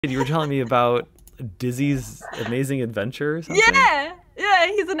You were telling me about Dizzy's Amazing Adventure or something? Yeah! Yeah,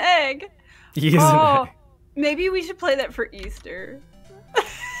 he's an egg. He's an egg. Maybe we should play that for Easter.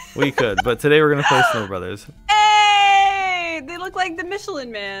 We could, but today we're going to play Snow Brothers. Hey! They look like the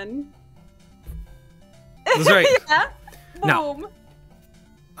Michelin Man. That's right. Yeah? Boom. Now,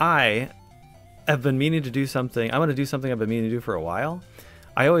 I have been meaning to do something. I want to do something I've been meaning to do for a while.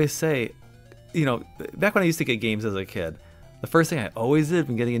 I always say, you know, back when I used to get games as a kid, the first thing I always did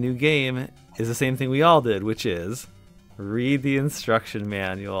when getting a new game is the same thing we all did, which is read the instruction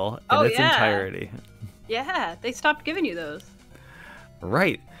manual in its entirety. Yeah, they stopped giving you those.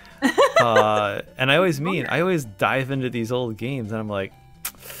 Right. And I always dive into these old games and I'm like,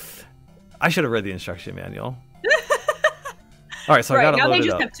 I should have read the instruction manual. All right, so I got to load it up. Now they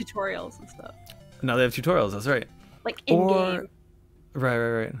just have tutorials and stuff. Now they have tutorials, that's right. Like in-game.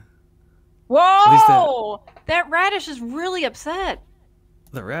 Right. Whoa! That radish is really upset.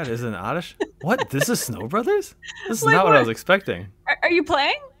 The rat isn't oddish? What? This is Snow Brothers? This is Like not what I was expecting. Are you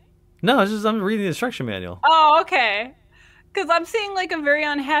playing? No, it's just I'm reading the instruction manual. Oh, okay. Because I'm seeing like a very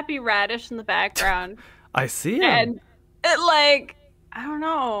unhappy radish in the background. I see him. And it like, I don't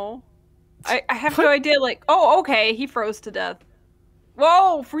know. I have no idea. Like, oh, okay, he froze to death.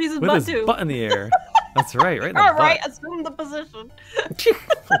 Whoa, freeze his with butt his too. butt in the air. That's right, right in the All butt. right, assume the position.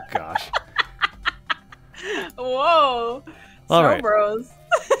 Oh gosh. Whoa. All right. Bros.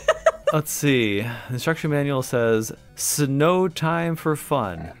 Let's see. The instruction manual says snow time for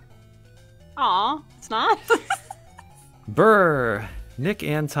fun. Aw, it's not. Brr! Nick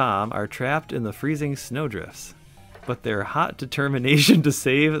and Tom are trapped in the freezing snowdrifts, but their hot determination to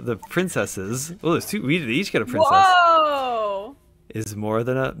save the princesses, oh, there's two, we each get a princess, Whoa! is more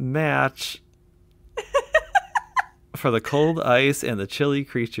than a match for the cold ice and the chilly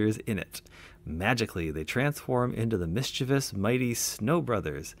creatures in it. Magically, they transform into the mischievous, mighty Snow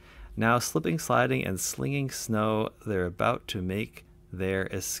Brothers. Now slipping, sliding, and slinging snow, they're about to make their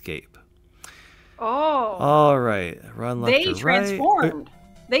escape. Oh. All right. Run left They to right. transformed.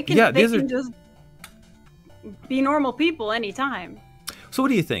 They can, yeah, they can just be normal people anytime. So what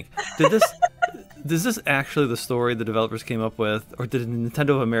do you think? Is this actually the story the developers came up with? Or did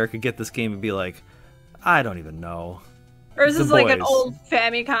Nintendo of America get this game and be like, I don't even know. Or is this like an old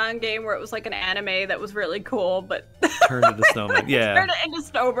Famicom game where it was like an anime that was really cool, but turned into snowman? Yeah. Turned it into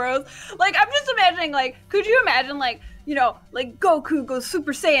Snow Bros. Like, I'm just imagining, like, could you imagine, like, you know, like Goku goes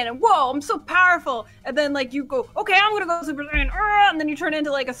Super Saiyan and whoa, I'm so powerful. And then, like, you go, okay, I'm gonna go Super Saiyan. And then you turn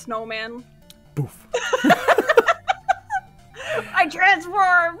into, like, a snowman. Boof. I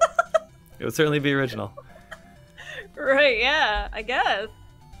transformed. It would certainly be original. Right, yeah, I guess.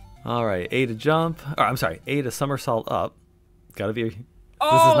 All right, A to jump. Or, I'm sorry, A to somersault up. Gotta be.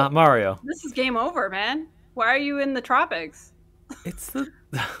 Oh, this is not Mario. This is game over, man. Why are you in the tropics? It's the.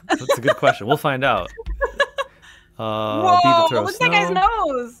 That's a good question. We'll find out. Whoa! B to throw Look at snow. that guy's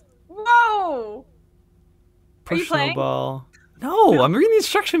nose. Whoa! Push are you playing? snowball. No, I'm reading the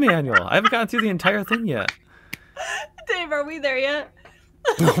instruction manual. I haven't gotten through the entire thing yet. Dave, are we there yet?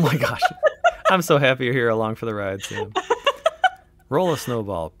 Oh my gosh. I'm so happy you're here along for the ride, Sam. Roll a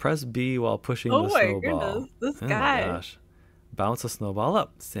snowball. Press B while pushing the snowball. Goodness, this oh guy. My gosh. Bounce a snowball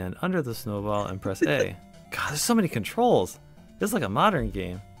up. Stand under the snowball and press A. God, there's so many controls. This is like a modern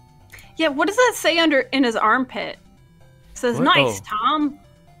game. Yeah, what does that say under in his armpit? It says, What? nice, Oh. Tom.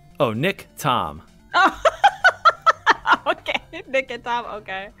 Oh, Nick, Tom. Oh. Okay, Nick and Tom,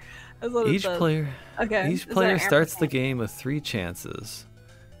 okay. That's what Each it says. player Okay. Each Is player that starts the ampersand? game with 3 chances.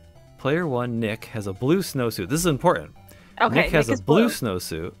 Player 1, Nick, has a blue snowsuit. This is important. Okay, Nick has a is blue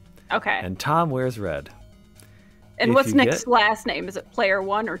snowsuit, Okay. and Tom wears red. And if what's you Nick's get- last name? Is it player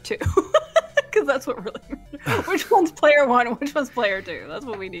 1 or 2? Because that's what really... Which one's player 1 and which one's player 2? That's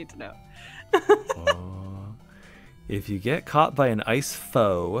what we need to know. Oh. If you get caught by an ice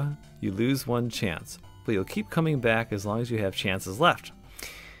foe, you lose 1 chance, but you'll keep coming back as long as you have chances left.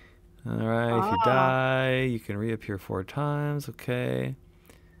 Alright, if you die, you can reappear 4 times. Okay.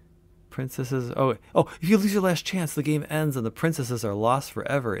 Princesses. Oh, if you lose your last chance, the game ends and the princesses are lost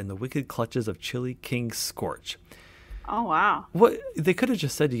forever in the wicked clutches of chilly King Scorch. Oh, wow. What? They could have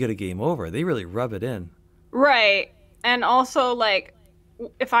just said you get a game over. They really rub it in. Right. And also, like,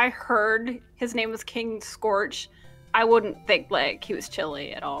 if I heard his name was King Scorch, I wouldn't think, like, he was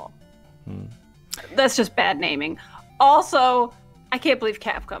chilly at all. That's just bad naming. Also, I can't believe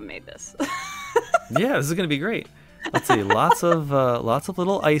Capcom made this. Yeah, this is going to be great. Let's see. Lots of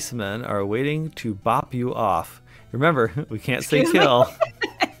little icemen are waiting to bop you off. Remember, we can't say kill.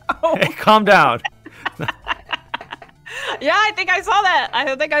 Oh. Hey, calm down. Yeah, I think I saw that.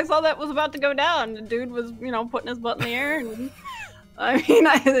 I think I saw that was about to go down. The dude was, you know, putting his butt in the air and I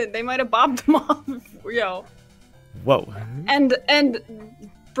mean, they might have bobbed them off, yo. Whoa. And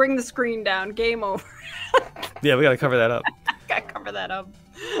bring the screen down. Game over. Yeah, we gotta cover that up. Gotta cover that up.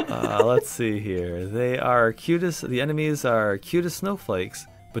 Let's see here. They are cutest. The enemies are cutest snowflakes,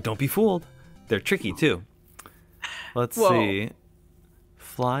 but don't be fooled. They're tricky too. Let's see.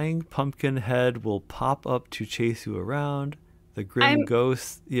 Flying pumpkin head will pop up to chase you around. The grim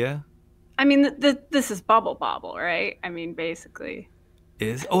ghost. Yeah. I mean, this is Bubble Bobble, right? I mean, basically.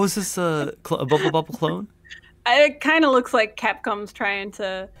 Is this a Bubble Bobble clone? It kind of looks like Capcom's trying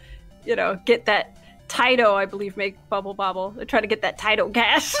to, get that Taito, I believe, make Bubble Bobble. They're trying to get that Taito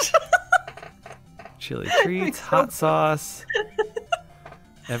cash. Chili treats, hot sauce.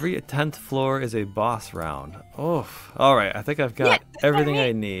 Every 10th floor is a boss round. Oh, all right. I think I've got everything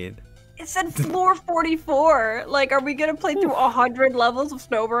I need. It said floor 44. Like, are we going to play through 100 levels of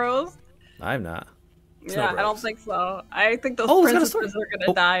Snow Bros? I'm not. Yeah, I don't think so. I think those princesses are going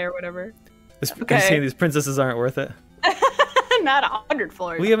to die or whatever. Are you saying these princesses aren't worth it? Not 100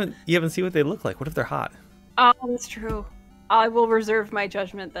 floors. You haven't seen what they look like. What if they're hot? Oh, that's true. I will reserve my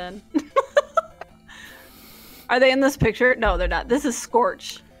judgment then. Are they in this picture? No, they're not. This is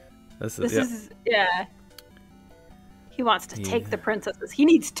Scorch. This is yeah. He wants to take the princesses. He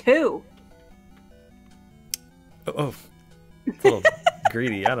needs 2. Oh, it's a little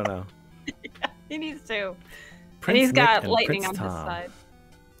greedy. I don't know. Yeah, he needs 2. Prince and he's got Nick lightning Prince on Tom. his side.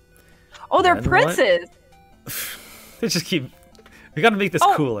 Oh, they're princes. They just keep. We got to make this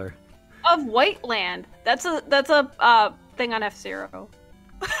cooler. Of Whiteland. That's a thing on F-Zero.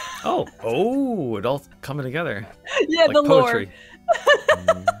 Oh, it all coming together. Yeah, like the poetry.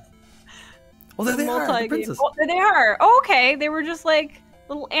 lore. Oh, there they are, the princess. Oh, there they are. Oh, okay, they were just like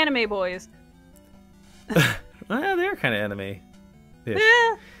little anime boys. Well, they're kind of anime.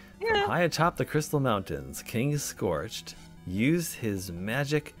 Yeah. From high atop the Crystal Mountains, King Scorched used his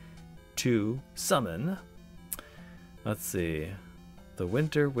magic to summon. Let's see. The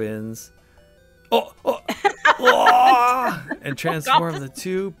winter winds. And transform the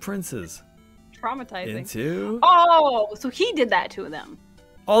 2 princes. Traumatizing. Into. Oh, so he did that to them.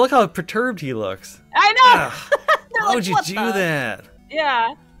 Oh, look how perturbed he looks. I know. Why would you do that?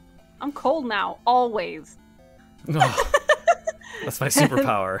 Yeah. I'm cold now, always. Oh, that's my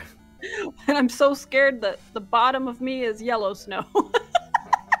superpower. And I'm so scared that the bottom of me is yellow snow.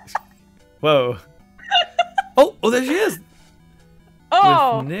 Whoa. Oh, there she is.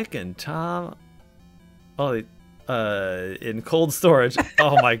 Oh. With Nick and Tom. Oh, in cold storage.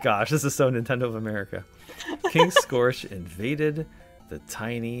 Oh my gosh, this is so Nintendo of America. King Scorch invaded the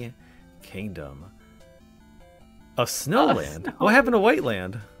tiny kingdom of Snowland. What happened to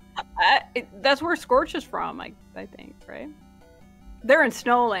Whiteland? That's where Scorch is from, I think, right? They're in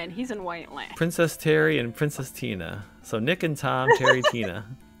Snowland. He's in Whiteland. Princess Terry and Princess Tina. So Nick and Tom, Terry, Tina.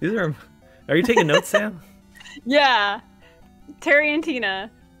 These are you taking notes, Sam? Yeah. Terry and Tina.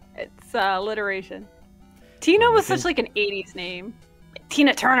 It's alliteration. Tina was such like an 80s name.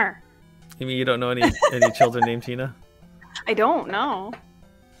 Tina Turner. You mean you don't know any children named Tina? I don't know.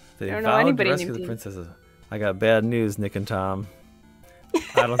 They I don't know vowed anybody to rescue named the Tina. princesses. I got bad news, Nick and Tom.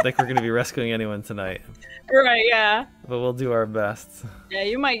 I don't think we're going to be rescuing anyone tonight. Right, yeah. But we'll do our best. Yeah,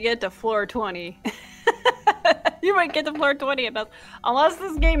 you might get to floor 20. You might get to floor 20 unless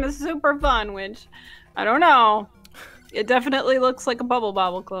this game is super fun, which I don't know. It definitely looks like a Bubble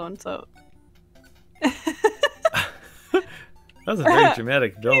Bobble clone, so. That was a very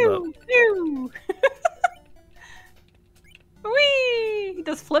dramatic build-up. Whee! He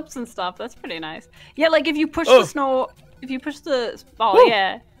does flips and stuff. That's pretty nice. Yeah, like if you push the snow, if you push the ball, Woo!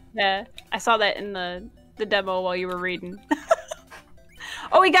 yeah. I saw that in the demo while you were reading.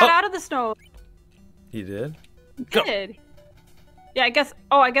 Oh, he got out of the snow. He did? He did. Yeah, I guess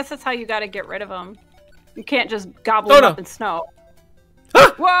that's how you got to get rid of him. You can't just gobble him up in snow.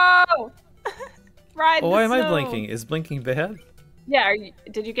 Whoa! Ride the why am I snow. blinking? Is blinking bad? Yeah,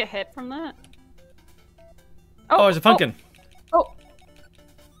 did you get hit from that? Oh, it's a pumpkin. Oh.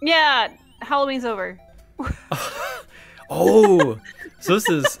 Yeah, Halloween's over. Oh, so this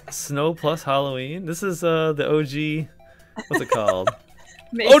is Snow plus Halloween. This is the OG. What's it called?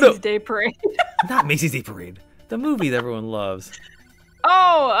 Macy's Day Parade. Not Macy's Day Parade. The movie that everyone loves.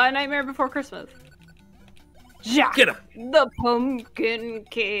 Oh, A Nightmare Before Christmas. Jack, Get him. the Pumpkin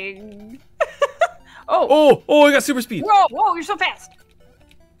King. Oh. Oh, I got super speed. Whoa, you're so fast.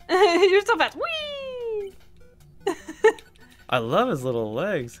 You're so fast. Whee! I love his little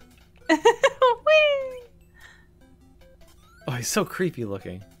legs. Whee! Oh, he's so creepy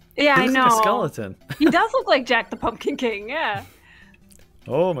looking. Yeah, He looks I know. like a skeleton. He does look like Jack the Pumpkin King, yeah.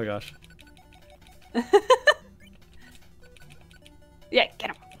 Oh my gosh. Yeah,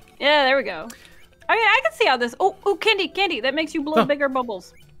 get him. Yeah, there we go. I mean, I can see how this. Oh, candy. That makes you blow bigger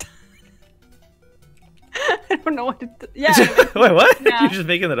bubbles. I don't know what to. Yeah. Wait, what? Yeah. You're just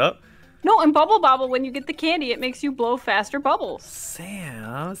making it up? No, in Bubble Bobble, when you get the candy, it makes you blow faster bubbles.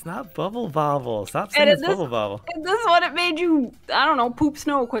 Sam, it's not Bubble Bobble. Stop saying it's Bubble Bobble. This is what it made you, I don't know, poop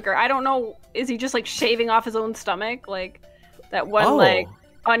snow quicker. I don't know. Is he just like shaving off his own stomach? Like that one like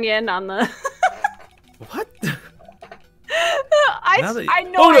onion on the... What? I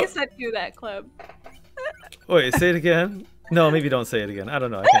know I sent you that clip. Wait, say it again? No, maybe don't say it again. I don't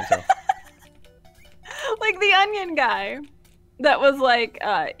know. I can't tell. Like the onion guy. That was like,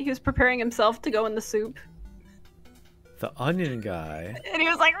 he was preparing himself to go in the soup. The onion guy? And he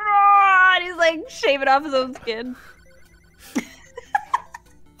was like, "Roar!" And he's like shaving off his own skin.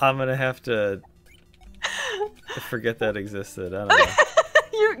 I'm gonna have to forget that existed. I don't know.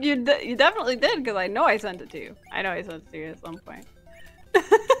 You definitely did, because I know I sent it to you. I know I sent it to you at some point.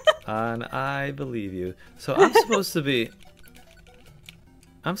 And I believe you. So I'm supposed to be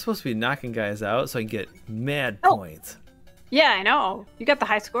knocking guys out so I can get mad points. Yeah, I know. You got the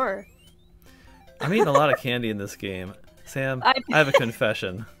high score. I'm eating a lot of candy in this game. Sam, I have a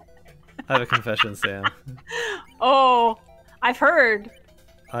confession. Sam. Oh, I've heard.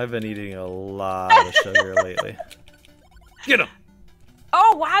 I've been eating a lot of sugar lately. Get him!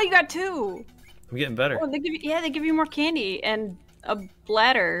 Oh, wow, you got 2. I'm getting better. Oh, they give you more candy and a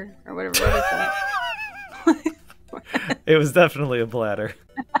bladder or whatever. It was definitely a bladder.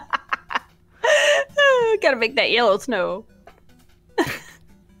 Gotta make that yellow snow.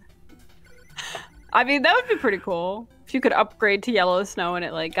 I mean, that would be pretty cool if you could upgrade to yellow snow and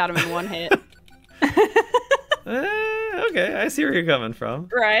it like got him in one hit. Okay, I see where you're coming from.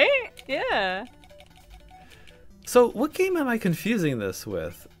 Right? Yeah. So, what game am I confusing this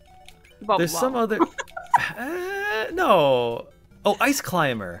with? There's some other. No. Oh, Ice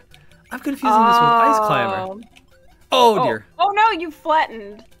Climber. I'm confusing this with Ice Climber. Oh dear. Oh no, you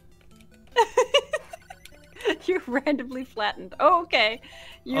flattened. You randomly flattened. Oh, okay.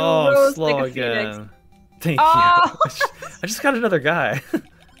 You rose slow like a again. phoenix. Thank you. I just got another guy.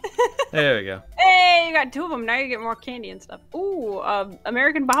 There we go. Hey, you got 2 of them. Now you get more candy and stuff. Ooh,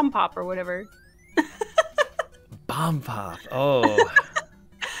 American Bomb Pop or whatever. Bomb Pop. Oh.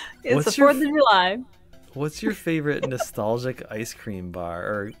 It's the 4th of July. What's your favorite nostalgic ice cream bar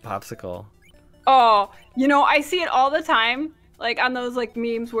or popsicle? Oh, you know, I see it all the time. Like on those like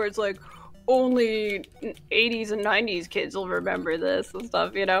memes where it's like, only 80s and 90s kids will remember this and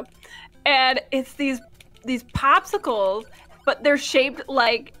stuff, you know? And it's these popsicles, but they're shaped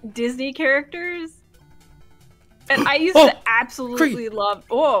like Disney characters. And I used to absolutely love...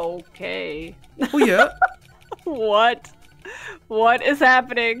 Oh, okay. Oh, yeah? What? What is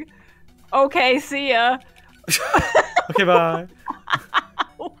happening? Okay, see ya. Okay, bye.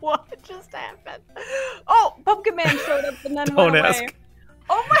 What just happened? Oh, Pumpkin Man showed up and then Don't went ask. away.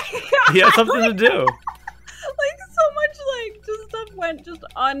 Oh my god! He had something to do. Like so much, like just stuff went just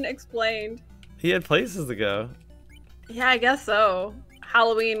unexplained. He had places to go. Yeah, I guess so.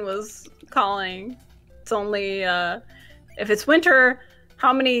 Halloween was calling. It's only if it's winter,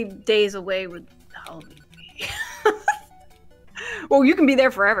 how many days away would Halloween be? Well, you can be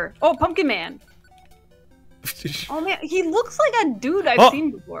there forever. Oh, Pumpkin Man. Oh man, he looks like a dude I've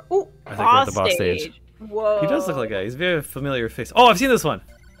seen before. Oh, I think we're at the boss stage. Whoa. He does look like a guy. He's a very familiar face. Oh, I've seen this one.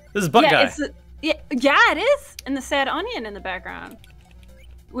 This is Butt Guy. Yeah, it is. And the sad onion in the background,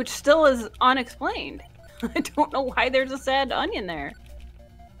 which still is unexplained. I don't know why there's a sad onion there.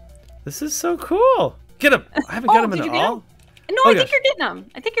 This is so cool. Get him. I haven't got him at all. No, I think you're getting him.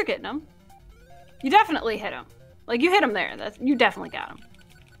 I think you're getting him. You definitely hit him. Like, you hit him there. You definitely got him.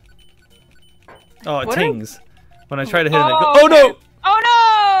 Oh, it tings. When I try to hit him, it goes, oh no!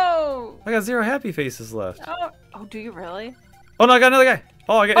 Oh no! I got 0 happy faces left. Oh, do you really? Oh no, I got another guy.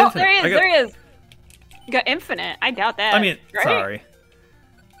 Oh, I got infinite. There he is. You got infinite. I doubt that. I mean, right? sorry.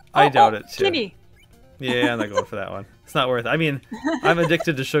 I doubt it too. Kitty. Yeah, I'm not going for that one. It's not worth it. I mean, I'm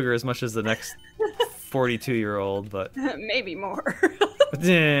addicted to sugar as much as the next 42-year-old, but maybe more.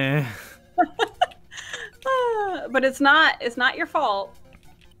 Yeah. But it's not your fault.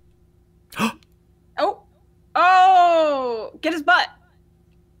 Oh! Get his butt.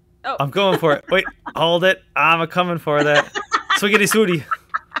 Oh. I'm going for it. Wait, hold it. I'm coming for that. Swiggity swooty.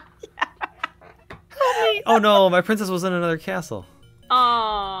 Oh no, my princess was in another castle.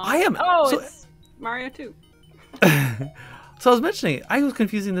 Aww. I am. It's Mario 2. So I was mentioning, I was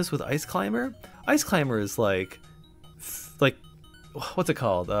confusing this with Ice Climber. Ice Climber is like, what's it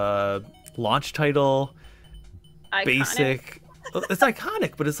called? Launch title, iconic. Basic. It's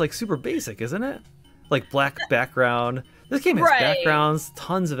iconic, but it's like super basic, isn't it? Like black background. This game has Right. backgrounds,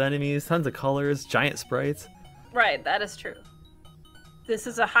 tons of enemies, tons of colors, giant sprites. Right, that is true. This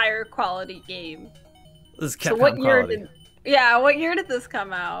is a higher quality game. This is So Capcom what year quality. did? Yeah, what year did this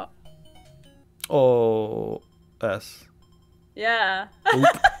come out? Oh, S. Yeah. Oop.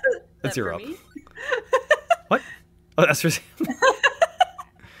 Is That's that your for up. me? What? Oh, that's for.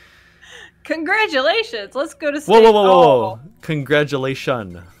 Congratulations. Let's go to. Whoa!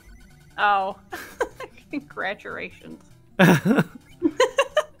 Congratulations. Oh. Congratulations.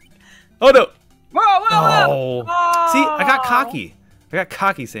 Oh no! Whoa! Oh. Oh. See, I got cocky.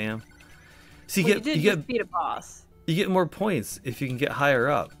 Sam. See, Well, you did you just get beat a boss. you get more points if you can get higher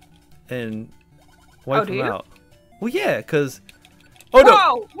up, and wipe do them you? out. Well, yeah, because. Oh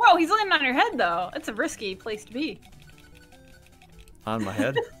no! Whoa! He's landing on your head though. That's a risky place to be. On my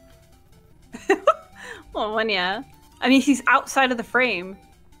head. Well, when yeah. I mean, he's outside of the frame.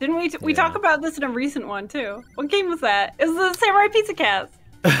 Didn't we? We Yeah. talked about this in a recent one too. What game was that? It was the Samurai Pizza Cats,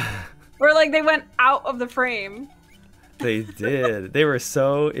 where like they went out of the frame. They did. They were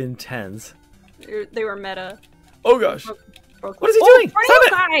so intense. They were meta. Oh gosh! Broke- What is he Oh, doing? Tornado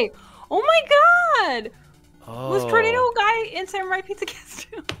Stop it! guy! Oh my god! Oh. Was Tornado guy in Samurai Pizza Cats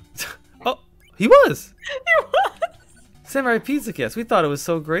too? Oh, he was. He was. Samurai Pizza Cats. We thought it was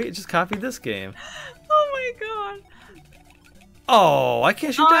so great. It just copied this game. Oh my god! Oh, I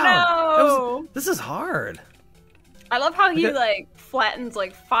can't shoot Oh, down. no. This is hard. I love how he Okay. like flattens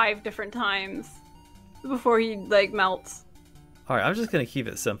like 5 different times before he like melts. All right, I'm just gonna keep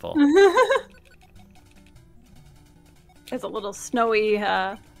it simple. It's a little snowy.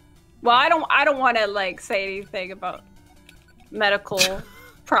 Well, I don't want to like say anything about medical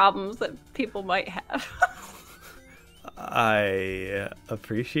problems that people might have. I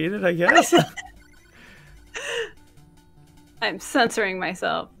appreciate it, I guess. I'm censoring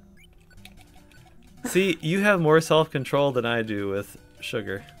myself. See, you have more self-control than I do with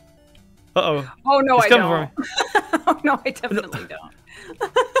sugar. Uh-oh. Oh no, He's I coming don't. for me. Oh no, I definitely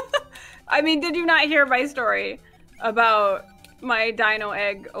don't. I mean, did you not hear my story about my dino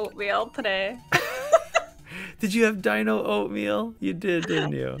egg oatmeal today? Did you have dino oatmeal? You did,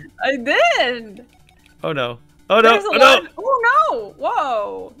 didn't you? I did. Oh no. Oh no. There's a Oh lot. no. Oh no!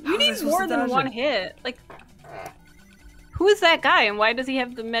 Whoa! How You am I need supposed more to than dodge one it? hit. Like, who is that guy, and why does he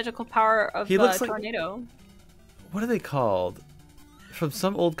have the magical power of He looks like- tornado? What are they called? From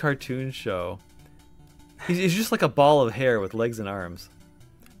some old cartoon show. He's just like a ball of hair with legs and arms.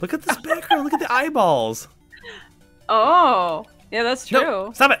 Look at this background. Look at the eyeballs. Oh, yeah, that's true.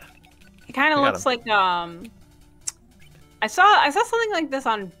 No, stop it. He kind of I got looks like I saw something like this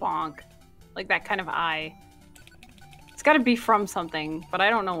on Bonk, like that kind of eye. It's got to be from something, but I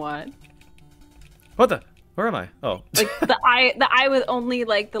don't know what. What the? Where am I? Oh. Like the eye with only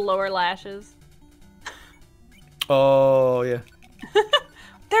like the lower lashes. Oh yeah.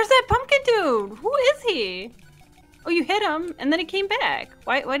 There's that pumpkin dude. Who is he? Oh, you hit him, and then he came back.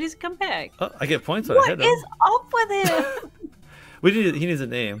 Why does he come back? Oh, I get points when I What hit him. is up with him? He needs a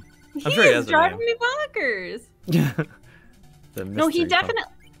name. He I'm sure he is has a driving name. me bonkers. The No, he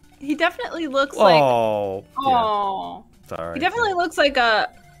mystery definitely looks like. Oh. Yeah. Oh, Sorry. he definitely looks like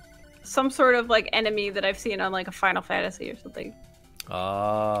some sort of like enemy that I've seen on like a Final Fantasy or something.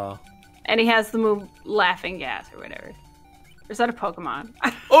 Oh. And he has the move Laughing Gas or whatever. Or is that a Pokemon?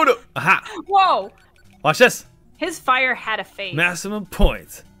 Oh no! Aha! Whoa! Watch this. His fire had a face. Maximum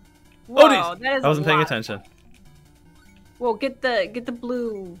points. Whoa, Oh, that is I wasn't paying lot. attention. Well, get the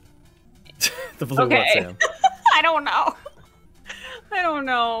blue. The blue Okay. what, Sam? I don't know. I don't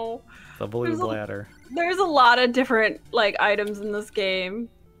know. The blue There's a- bladder. There's a lot of different like items in this game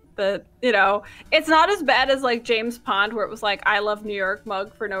that, you know, it's not as bad as like James Pond where it was like I love New York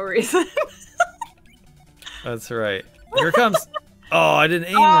mug for no reason. That's right. Here it comes. Oh, I didn't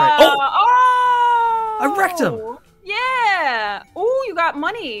aim right. Oh! Oh! I wrecked him. Yeah. Oh, you got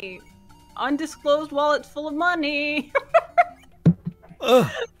money. Undisclosed wallets full of money. Ugh.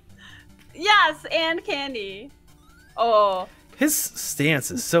 Yes, and candy. Oh, His stance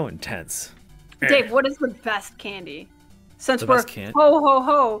is so intense. Dave, what is the best candy? Since The we're best candy? ho ho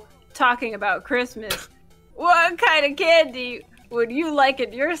ho talking about Christmas, what kind of candy would you like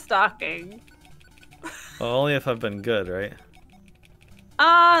in your stocking? Well, only if I've been good, right?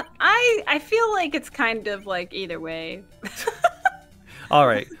 I feel like it's kind of like either way. All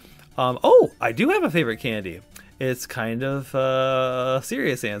right. Oh, I do have a favorite candy. It's kind of a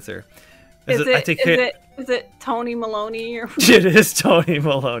serious answer. Is I take care- it Tony Maloney or It is Tony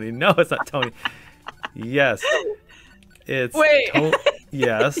Maloney. No, it's not Tony. Yes. It's Wait.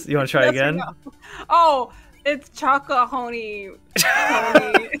 Yes. You want to try Yes or again? no? Oh, it's Chocolate Honey.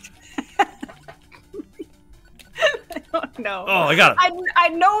 Honey. don't know. Oh, I got it. I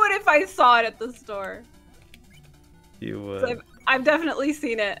know it if I saw it at the store. You would. So I've definitely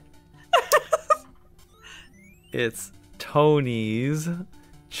seen it. It's Tony's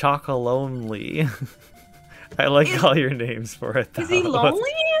Chocolonely. I like all your names for it, though. Is he lonely?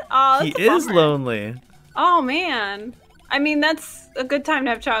 Oh, He that's a is bummer. lonely. Oh man. I mean, that's a good time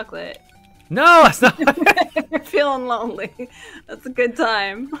to have chocolate. No, it's not. If you're feeling lonely, that's a good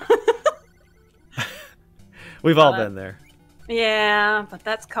time. We've all been there. Yeah, but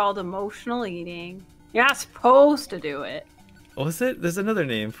that's called emotional eating. You're not supposed to do it. Was it? There's another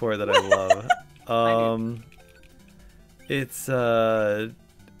name for it that I love. It's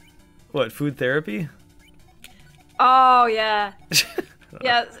what? Food therapy? Oh yeah.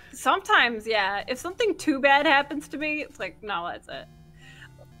 Yeah, sometimes, yeah. If something too bad happens to me, it's like, no, that's it.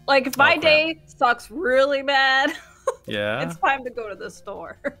 Like, if my day sucks really bad, Yeah. it's time to go to the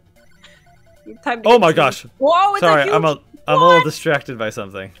store. Time to Oh get my some- gosh. Whoa, it's Sorry, a huge... I'm a little distracted by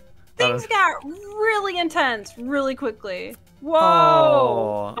something. Things got really intense really quickly. Whoa!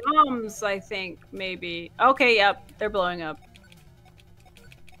 Oh. Bombs, I think, maybe. Okay, yep, they're blowing up.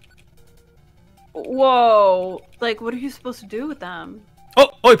 Whoa! Like, what are you supposed to do with them? Oh,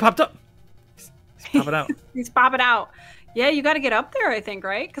 he popped up. He's popping out. He's popping out. Yeah, you gotta get up there, I think,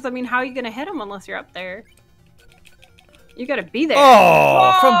 right? Because, I mean, how are you gonna hit him unless you're up there? You gotta be there.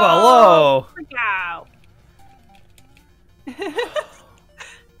 Oh, from below. Freak out.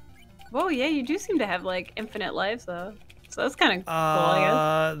 Whoa, yeah, you do seem to have, like, infinite lives, though. So that's kind of cool,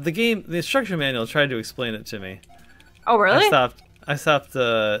 I guess. The instruction manual tried to explain it to me. Oh, really? I stopped,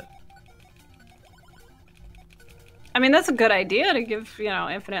 I mean, that's a good idea to give, you know,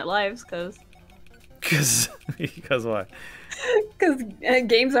 infinite lives, because... Because what? Because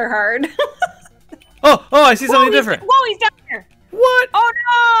games are hard. Oh, I see something different. Whoa, he's down here. What?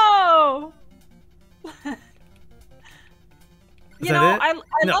 Oh, no! Is You that know, it?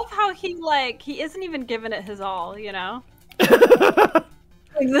 I No. love how he isn't even giving it his all, you know?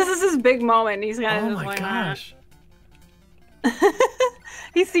 Like, this is his big moment. He's kind of Oh my gosh.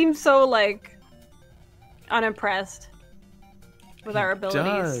 He seems so, like, unimpressed with our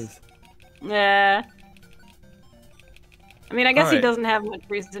abilities. Does. Yeah. I mean, I guess he Alright. doesn't have much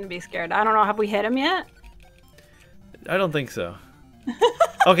reason to be scared. I don't know. Have we hit him yet? I don't think so.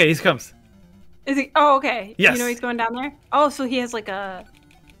 Okay, he comes. Is he? Oh, okay. Yes. You know he's going down there? Oh, so he has, like, a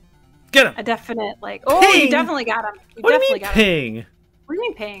Get him. definite, like... Oh, you Ping! definitely got him. You What do you definitely mean got him. ping? What do you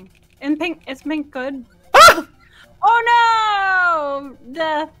mean ping? In pink, it's pink good. Ah! Oh no!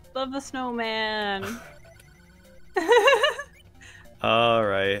 Death of a snowman. All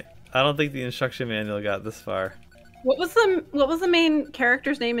right. I don't think the instruction manual got this far. What was the main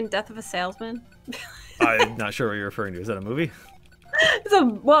character's name in Death of a Salesman? I'm not sure what you're referring to. Is that a movie? It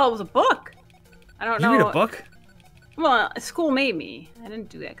was a book. I don't know. You read a book? Well, school made me. I didn't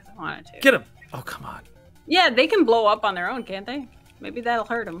do that because I wanted to. Get him. Oh, come on. Yeah, they can blow up on their own, can't they? Maybe that'll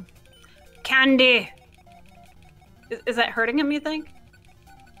hurt him. Candy. Is that hurting him? You think?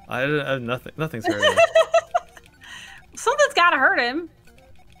 I nothing. Nothing's hurting him. Something's got to hurt him.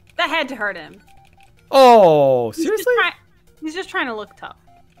 That had to hurt him. Oh, He's seriously? He's just trying to look tough.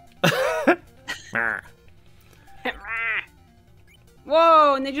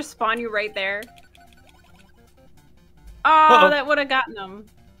 Whoa, and they just spawn you right there. Oh, Uh-oh. that would have gotten them.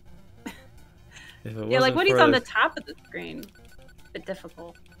 If it Yeah, like wasn't when he's for on the this- top of the screen. A bit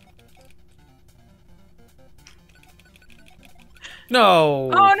difficult.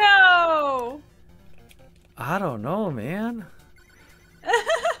 No. Oh no! I don't know, man.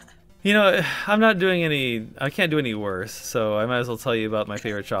 You know, I'm not doing any. I can't do any worse, so I might as well tell you about my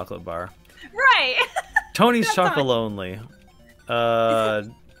favorite chocolate bar, Right! Tony's That's not- Chocolonely.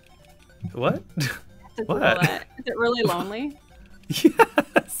 What? To What? Google that. Is it really lonely?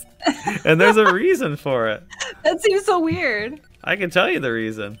 Yes. And there's a reason for it. That seems so weird. I can tell you the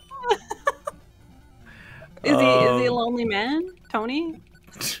reason. Is he a lonely man, Tony?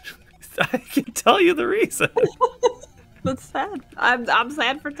 I can tell you the reason. That's sad. I'm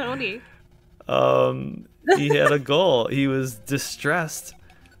sad for Tony. He had a goal. He was distressed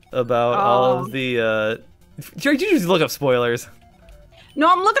about all of the. Did you just look up spoilers? No,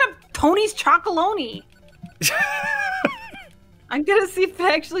 I'm looking up Tony's Chocolonely. I'm gonna see if it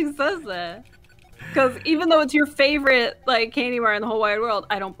actually says that. Because even though it's your favorite like candy bar in the whole wide world,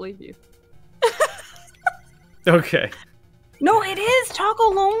 I don't believe you. Okay. No, it is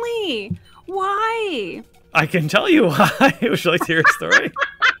Chocolonely. Why? I can tell you why. Would you like to hear a story?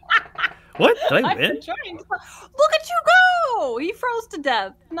 What? Did I I'm win? trying to- Look at you go! He froze to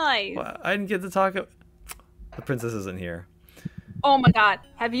death. Nice. Well, I didn't get to talk. The princess isn't here. Oh my god.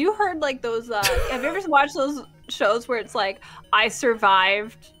 Have you heard like those have you ever watched those shows where it's like I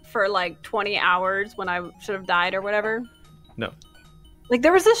survived for like 20 hours when I should have died or whatever? No. Like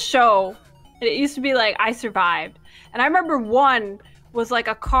there was this show, and it used to be like I survived, and I remember one was like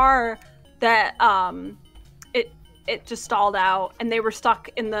a car that it just stalled out, and they were stuck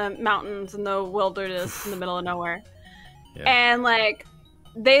in the mountains in the wilderness in the middle of nowhere, and like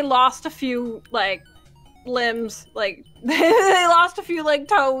they lost a few like limbs, like they lost a few like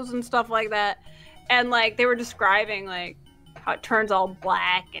toes and stuff like that, and like they were describing like how it turns all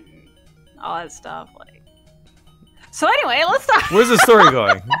black and all that stuff. Like, so anyway, let's talk. Where's the story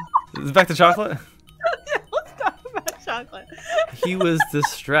going? Is it back to chocolate? Yeah, let's talk about chocolate. He was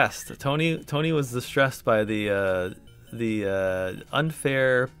distressed. Tony was distressed by the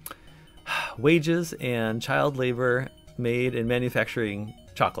unfair wages and child labor made in manufacturing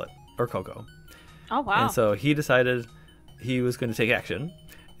chocolate or cocoa. Oh wow! And so he decided he was going to take action,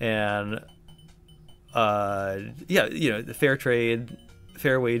 and fair trade,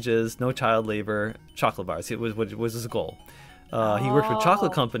 fair wages, no child labor, chocolate bars. It was his goal. He worked with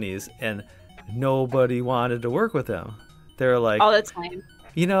chocolate companies, and nobody wanted to work with him. They're like, "Oh, that's lame."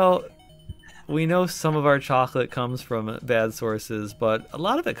 You know, we know some of our chocolate comes from bad sources, but a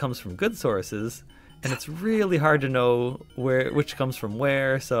lot of it comes from good sources, and it's really hard to know which comes from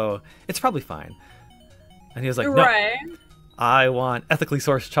where. So it's probably fine. And he was like, "No, right. I want ethically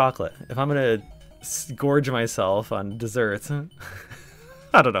sourced chocolate. If I'm gonna gorge myself on desserts."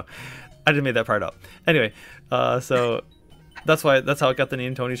 I don't know. I didn't make that part up. Anyway, so that's how it got the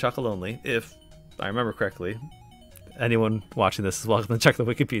name Tony Chocolonely, if I remember correctly. Anyone watching this is welcome to check the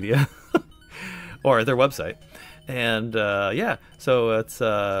Wikipedia or their website. And so it's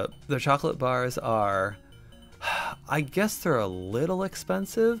their chocolate bars are, I guess they're a little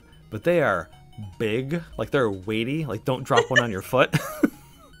expensive, but they are big. Like they're weighty. Like don't drop one on your foot.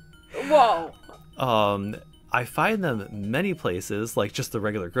 Whoa. I find them many places, like just the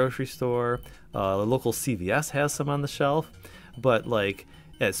regular grocery store. The local CVS has some on the shelf, but like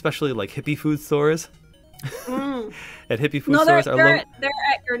especially like hippie food stores. At hippie food stores, they're at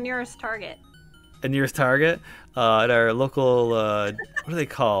your nearest Target. At nearest Target, at our local what are they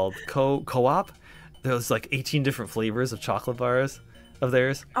called? Co-op. There's like 18 different flavors of chocolate bars of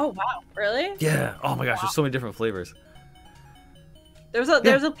theirs. Oh wow, really? Yeah. Oh my gosh, there's so many different flavors. There's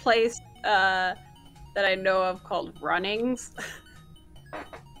a place that I know of called Runnings.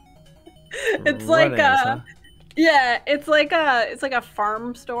 It's like it's like a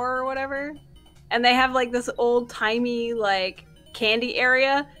farm store or whatever, and they have like this old timey like candy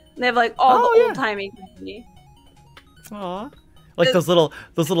area. And they have like all the old timey candy. Aw, like those little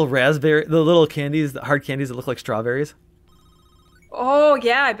raspberry, the little candies, the hard candies that look like strawberries. Oh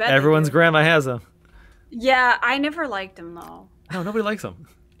yeah, I bet everyone's grandma has them. Yeah, I never liked them though. No, nobody likes them.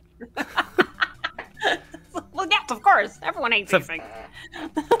 Well, yes, of course. Everyone hates these things.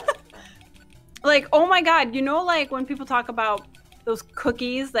 Like, oh my god, you know, like when people talk about those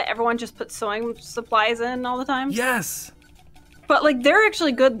cookies that everyone just puts sewing supplies in all the time? Yes. But like, they're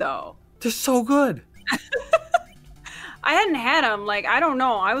actually good though. They're so good. I hadn't had them. Like, I don't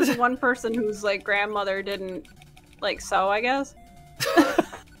know. I was the one person whose like grandmother didn't like sew, I guess.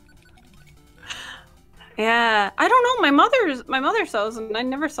 Yeah, I don't know. My mother sews, and I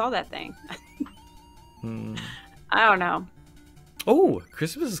never saw that thing. I don't know. Oh,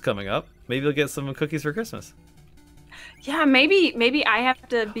 Christmas is coming up. Maybe you'll get some cookies for Christmas. Yeah, maybe I have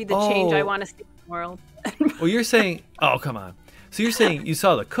to be the change I want to see in the world. Well, you're saying, oh, come on. So you're saying you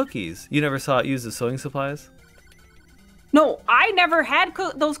saw the cookies. You never saw it use as sewing supplies? No, I never had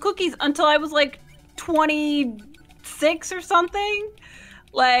those cookies until I was like 26 or something.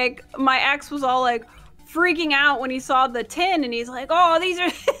 Like, my ex was all like freaking out when he saw the tin, and he's like, oh, these are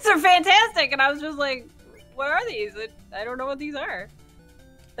fantastic. And I was just like, what are these? I don't know what these are.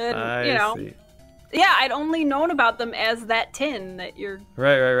 And, I see. Yeah, I'd only known about them as that tin that you're...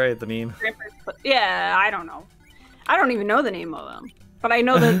 Right, the meme. Yeah, I don't know. I don't even know the name of them. But I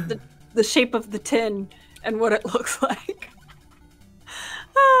know the shape of the tin and what it looks like.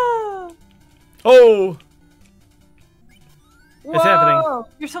 Oh! Whoa, it's happening.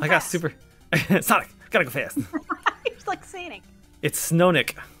 You're so fast. I got super... Sonic, gotta go fast. You're like Sonic. It's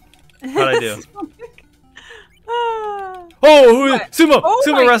Snownick. How'd I do?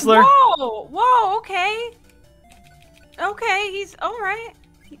 Sumo wrestler. Whoa, okay. Okay, he's all right.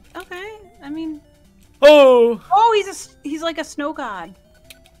 Okay, I mean. Oh, he's like a snow god.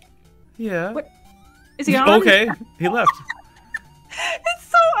 Yeah. What? Is he on? Okay, he left. It's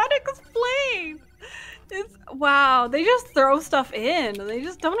so unexplained. Wow, they just throw stuff in. They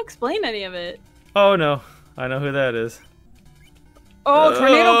just don't explain any of it. Oh no, I know who that is. Oh,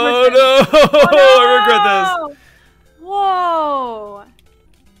 tornado Oh person. no! Oh, I regret this. no! Whoa!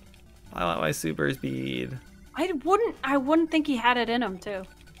 I want my super speed. I wouldn't think he had it in him too.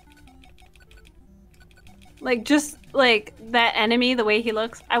 Like just like that enemy, the way he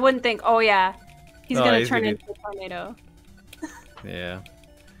looks, I wouldn't think, oh yeah, he's gonna turn into a tornado. Yeah.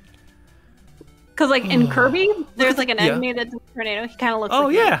 Cause like in Kirby, there's like an enemy that's a tornado. He kind of looks. Oh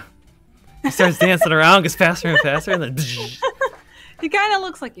like yeah. He starts dancing around, gets faster and faster, and then. He kind of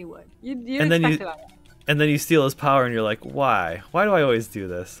looks like you would. You'd expect it. And then you steal his power, and you're like, why? Why do I always do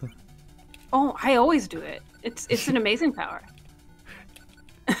this? Oh, I always do it. It's an amazing power.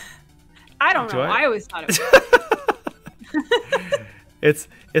 I don't know. I always thought it was.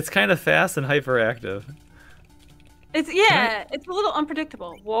 It's kind of fast and hyperactive. It's a little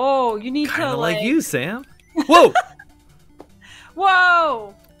unpredictable. Whoa, you need Kinda to like you, Sam. Whoa!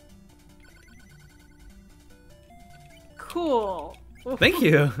 Whoa! Cool. Thank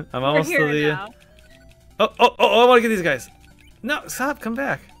you. I'm almost to the. Now. Oh! I want to get these guys. No, stop! Come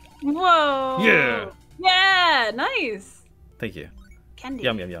back. Whoa! Yeah. Yeah, nice. Thank you. Candy.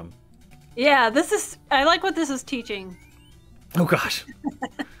 Yum yum yum. Yeah, I like what this is teaching. Oh gosh.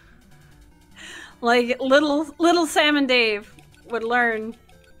 Like little Sam and Dave would learn.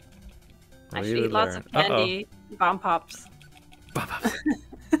 I should eat lots of candy. Bomb pops. Bomb pops.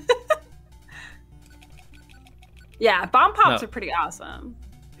 Yeah, bomb pops are pretty awesome.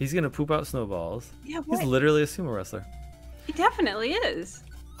 He's gonna poop out snowballs. Yeah, what? He's literally a sumo wrestler. He definitely is.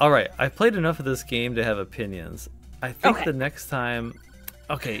 Alright, I've played enough of this game to have opinions. I think the next time...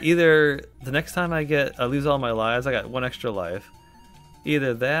 Okay, either the next time I lose all my lives, I got 1 extra life.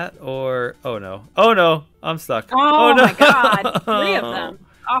 Either that or... Oh no. Oh no! I'm stuck. Oh no. My god. 3 of them.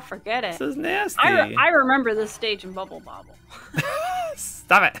 Oh, forget it. This is nasty. I remember this stage in Bubble Bobble.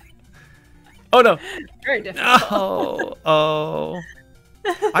 Stop it! Oh no! Very difficult. Oh.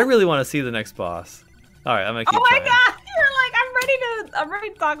 I really want to see the next boss. Alright, I'm gonna keep trying. Oh my god! You're like, I'm ready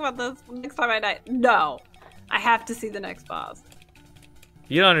to talk about this next time I die. No. I have to see the next boss.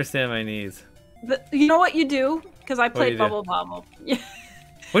 You don't understand my needs. You know what you do? Because I played Bubble Bobble.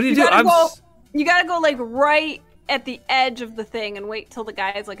 What do you do? You gotta go like right at the edge of the thing and wait till the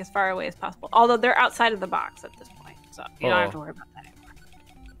guy is like as far away as possible. Although they're outside of the box at this point, so you don't have to worry about that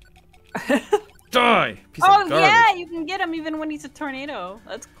anymore. Die! Piece of garbage. Yeah, you can get him even when he's a tornado.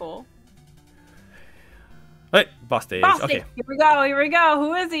 That's cool. Hey, boss stage. Okay. Here we go.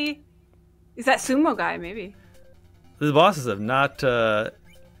 Who is he? Is that sumo guy? Maybe. The bosses have not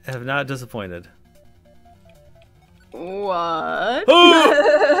disappointed. What?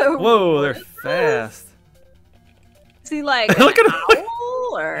 Oh! Whoa, they're fast. Is he like Look at him.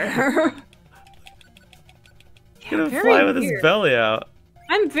 owl or? He's gonna fly with his belly out.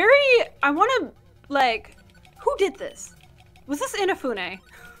 I want to like. Who did this? Was this Inafune?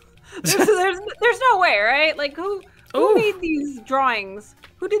 There's no way, right? Like who made these drawings?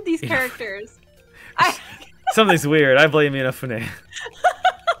 Who did these characters? Something's weird. I blame Inafune.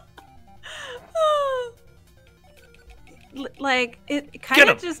 Like it kind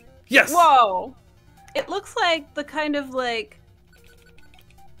of just. Yes. Whoa! It looks like the kind of like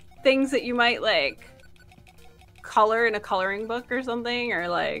things that you might like color in a coloring book or something, or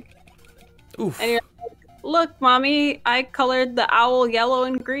like. Oof. And you're like, look, mommy, I colored the owl yellow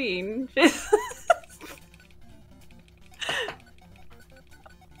and green.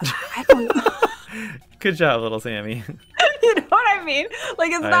 I don't know. Good job, little Sammy. You know what I mean?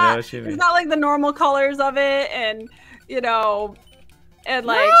 Like it's not like the normal colors of it, and and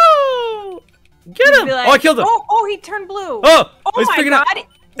like. No! Get him! Like, I killed him. Oh, he turned blue. Oh my god!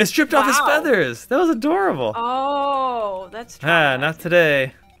 It stripped off his feathers. That was adorable. Oh, that's traumatizing. Not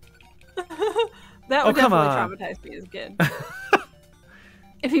today. That would definitely traumatize me as a kid.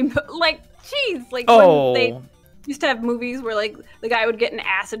 If he jeez, like when they used to have movies where like the guy would get an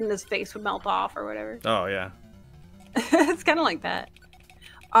acid and his face would melt off or whatever. Oh yeah. It's kind of like that.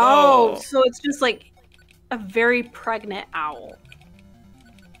 Oh, so it's just like a very pregnant owl.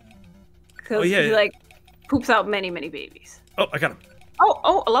 Because he like poops out many babies. Oh, I got him.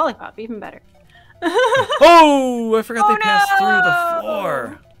 Oh, a lollipop, even better. Oh, I forgot they passed through the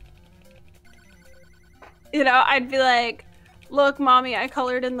floor. I'd be like, look, mommy, I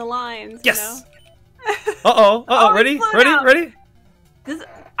colored in the lines. Yes. Ready?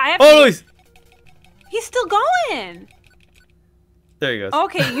 He's still going. There he goes.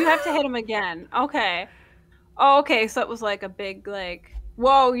 Okay, you have to hit him again. Okay. Oh, okay, so it was like a big like,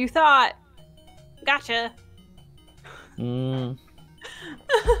 whoa, you thought. Gotcha.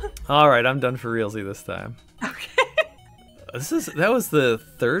 All right, I'm done for realsy this time. Okay. That was the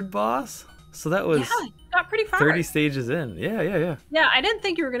third boss, so that was. Yeah, got pretty far. 30 stages in. Yeah. Yeah, I didn't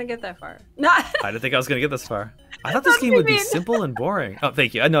think you were gonna get that far. No. I didn't think I was going to get this far. I thought this game would be simple and boring. Oh,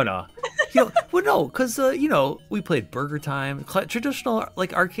 thank you. No. Well, no, because, we played Burger Time, traditional,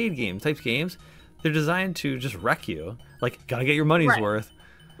 like, arcade game type games. They're designed to just wreck you. Like, gotta get your money's worth.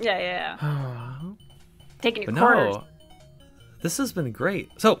 Yeah. Taking your But quarters. no, this has been great.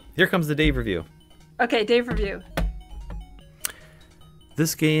 So, here comes the Dave review. Okay, Dave review.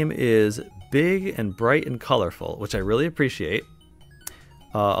 This game is big and bright and colorful, which I really appreciate.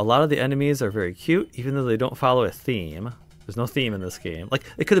 A lot of the enemies are very cute, even though they don't follow a theme. There's no theme in this game. Like,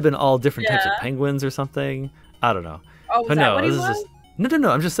 it could have been all different types of penguins or something. I don't know. Oh, was that what he was? Just...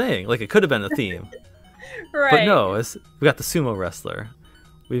 No. I'm just saying, like, it could have been a theme. Right. But no, we got the sumo wrestler.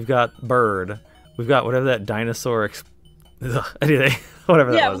 We've got Bird. We've got whatever that dinosaur... anything.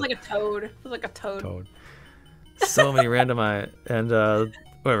 Whatever that was. Yeah, it was like a toad. It was like a toad. So many random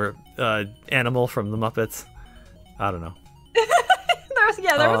whatever animal from the Muppets. I don't know.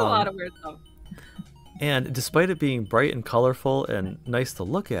 there was a lot of weird stuff. And despite it being bright and colorful and nice to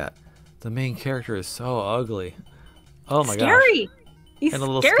look at, the main character is so ugly. Oh my gosh. Scary. He's and a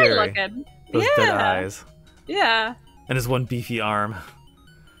little scary scary looking. Those dead eyes. Yeah. And his one beefy arm.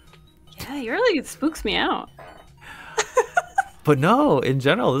 Yeah, he really spooks me out. But no, in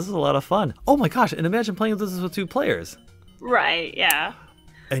general, this is a lot of fun. Oh my gosh, and imagine playing this with 2 players. Right, yeah.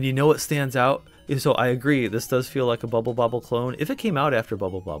 And you know what stands out? So I agree, this does feel like a Bubble Bobble clone. If it came out after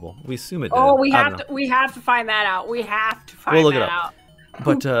Bubble Bobble, we assume it did. Oh, we have to find that out. We have to find look it that up. out.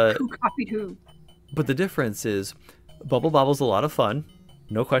 But who copied who? But the difference is Bubble Bobble's a lot of fun.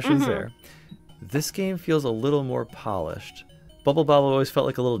 No questions there. This game feels a little more polished. Bubble Bobble always felt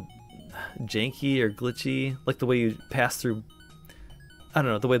like a little janky or glitchy, like the way you pass through, I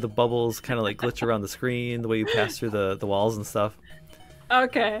don't know, the way the bubbles kind of like glitch around the screen, the way you pass through the walls and stuff.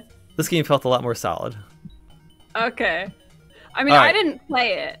 Okay. This game felt a lot more solid. Okay. I mean, All right. I didn't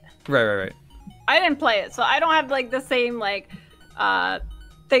play it. Right. I didn't play it, so I don't have like the same like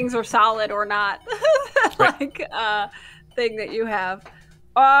things are solid or not like thing that you have.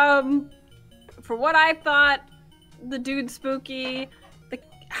 For what I thought, the dude's spooky.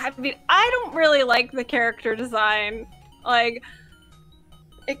 I mean, I don't really like the character design. Like,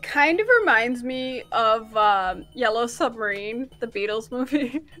 it kind of reminds me of Yellow Submarine, the Beatles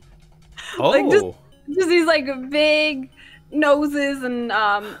movie. Oh. Like just these like big noses and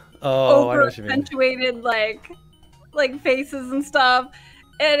over accentuated like faces and stuff.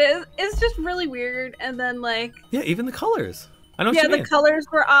 It's just really weird. And then like even the colors. I know what you mean. The colors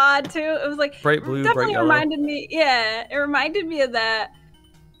were odd too. It was like bright blue, definitely bright yellow. Reminded me. Yeah, it reminded me of that.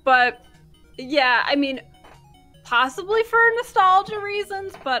 But yeah, I mean, possibly for nostalgia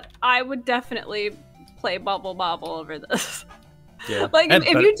reasons, but I would definitely play Bubble Bobble over this. Yeah. Like if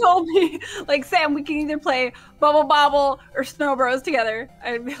you told me, like, Sam, we can either play Bubble Bobble or Snow Bros together,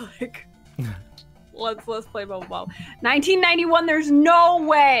 I'd be like, let's play Bubble Bobble. 1991. There's no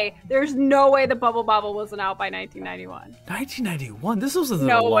way that Bubble Bobble wasn't out by 1991. 1991. This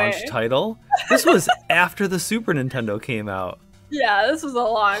wasn't a launch title. This was after the Super Nintendo came out. Yeah, this was a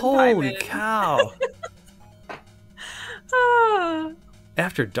long time. Holy cow.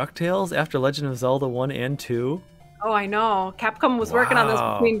 After DuckTales, after Legend of Zelda 1 and 2. Oh, I know. Capcom was working on this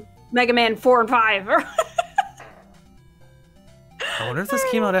between Mega Man 4 and 5. I wonder if this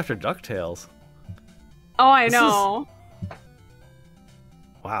came out after DuckTales. Oh, I know.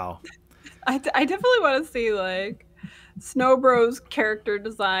 Wow. I definitely want to see, like, Snow Bros character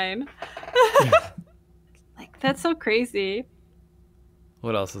design. Like, that's so crazy.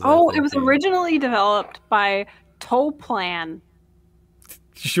 What else is it was originally developed by Toplan.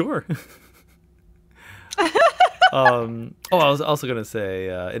 Sure. I was also going to say,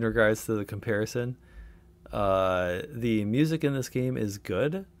 in regards to the comparison, the music in this game is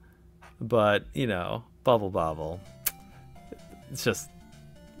good, but, Bubble Bobble, it's just,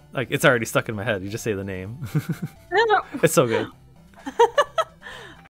 like, it's already stuck in my head. You just say the name. It's so good.